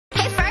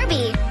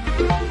Furby.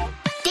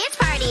 Dance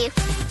party.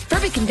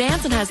 Furby can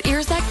dance and has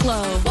ears that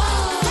glow.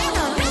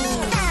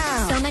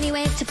 Whoa! So many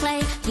ways to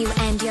play. You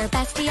and your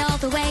bestie all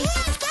the way.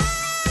 Let's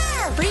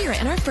go! Free your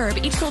inner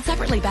Furb, each sold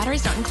separately,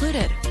 batteries not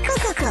included.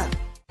 Cool.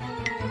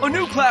 A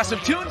new class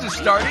of tunes is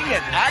starting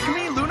at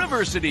Acme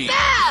University.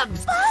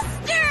 Babs!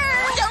 Buster!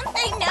 Don't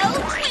they know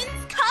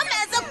twins come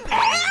as a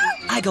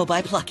pair? I go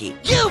by Plucky.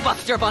 You,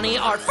 Buster Bunny,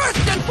 are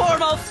first and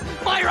foremost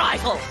my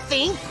rival.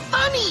 Think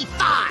funny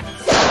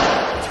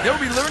thoughts. They'll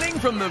be learning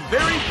from the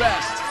very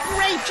best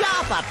Great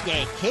job up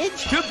there,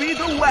 kids. to be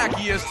the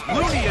wackiest,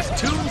 looniest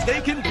tunes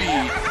they can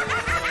be.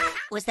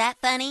 Was that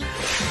funny?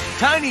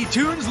 Tiny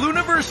Toons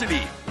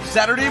Luniversity,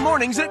 Saturday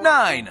mornings at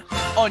 9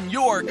 on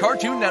your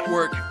Cartoon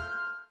Network.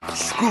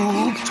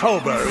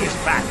 Scooptober is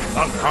back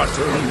on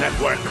Cartoon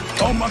Network.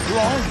 All month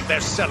long,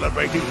 they're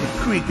celebrating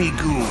creepy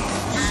ghouls,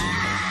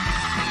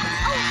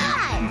 Oh,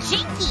 hi,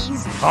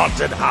 Jinkies.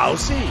 haunted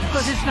houses,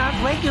 Because it's not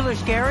regular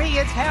scary,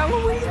 it's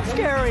Halloween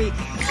scary.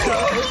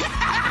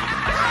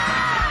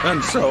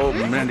 and so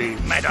many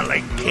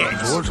meddling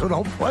kids. It's an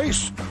old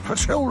place for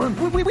children.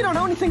 We don't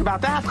know anything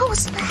about that.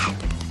 Who's that?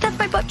 That's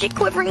my butt cheek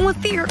quivering with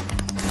fear.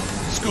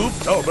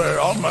 Scooptober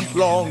all month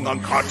long on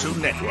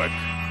Cartoon Network.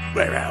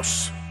 Where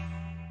else?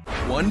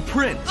 One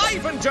prince,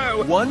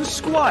 Ivanhoe! one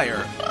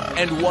squire,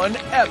 and one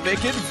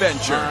epic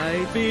adventure.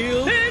 I feel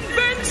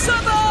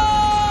Invincible!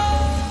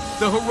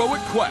 The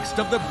heroic quest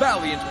of the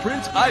valiant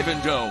Prince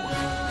Ivanhoe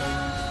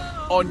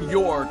on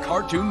your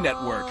Cartoon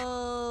Network.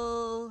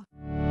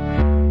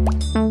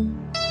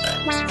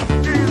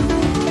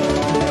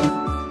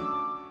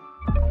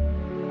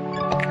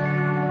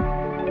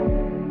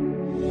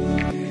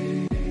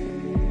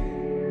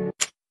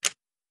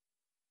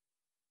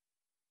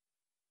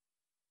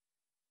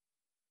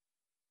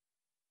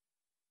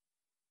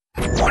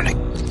 Warning,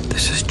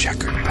 this is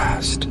Checkered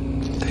Past.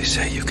 They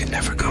say you can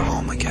never go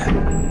home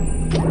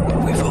again.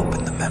 We've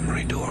opened the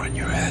memory door in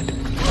your head.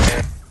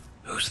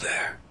 Who's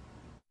there?